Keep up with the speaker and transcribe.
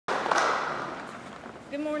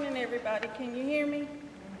Good morning, everybody. Can you hear me?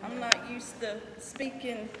 I'm not used to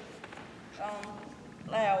speaking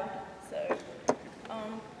loud, so.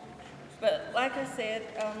 But like I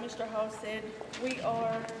said, Mr. Hall said, we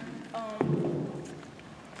are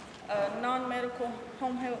non-medical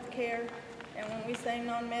home health care, and when we say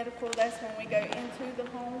non-medical, that's when we go into the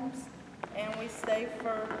homes and we stay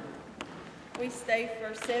for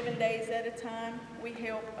 7 days at a time. We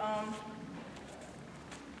help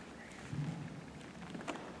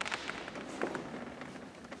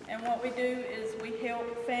and what we do is we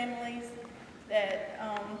help families that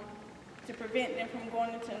to prevent them from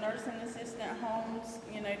going into nursing assistant homes.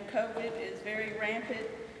 You know, COVID is very rampant,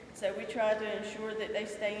 so we try to ensure that they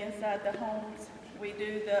stay inside the homes. We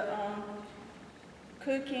do the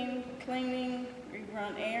cooking, cleaning, we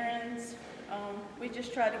run errands. We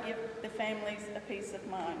just try to give the families a peace of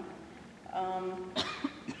mind.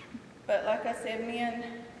 But like I said, me and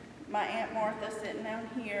my Aunt Martha sitting down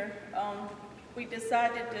here, we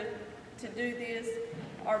decided to do this.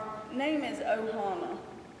 Our name is Ohana,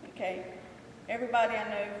 okay? Everybody I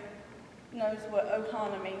know knows what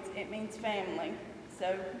Ohana means. It means family.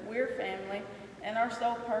 So we're family, and our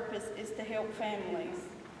sole purpose is to help families.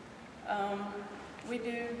 Our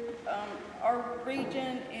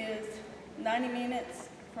region is 90 minutes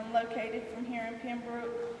located from here in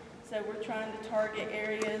Pembroke, so we're trying to target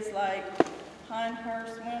areas like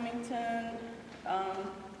Pinehurst, Wilmington,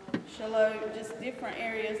 Charlotte, just different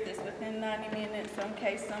areas that's within 90 minutes, so in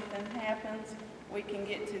case something happens, we can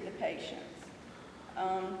get to the patients.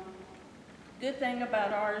 Good thing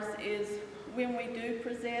about ours is when we do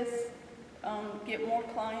get more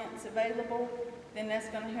clients available, then that's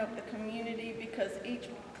going to help the community because each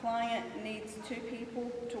client needs 2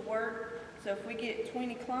 people to work. So if we get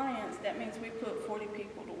 20 clients, that means we put 40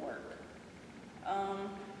 people to work. Let's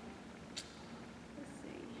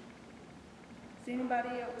see. Does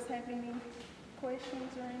anybody else have any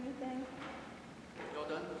questions or anything? You all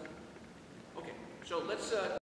done? Okay, so let's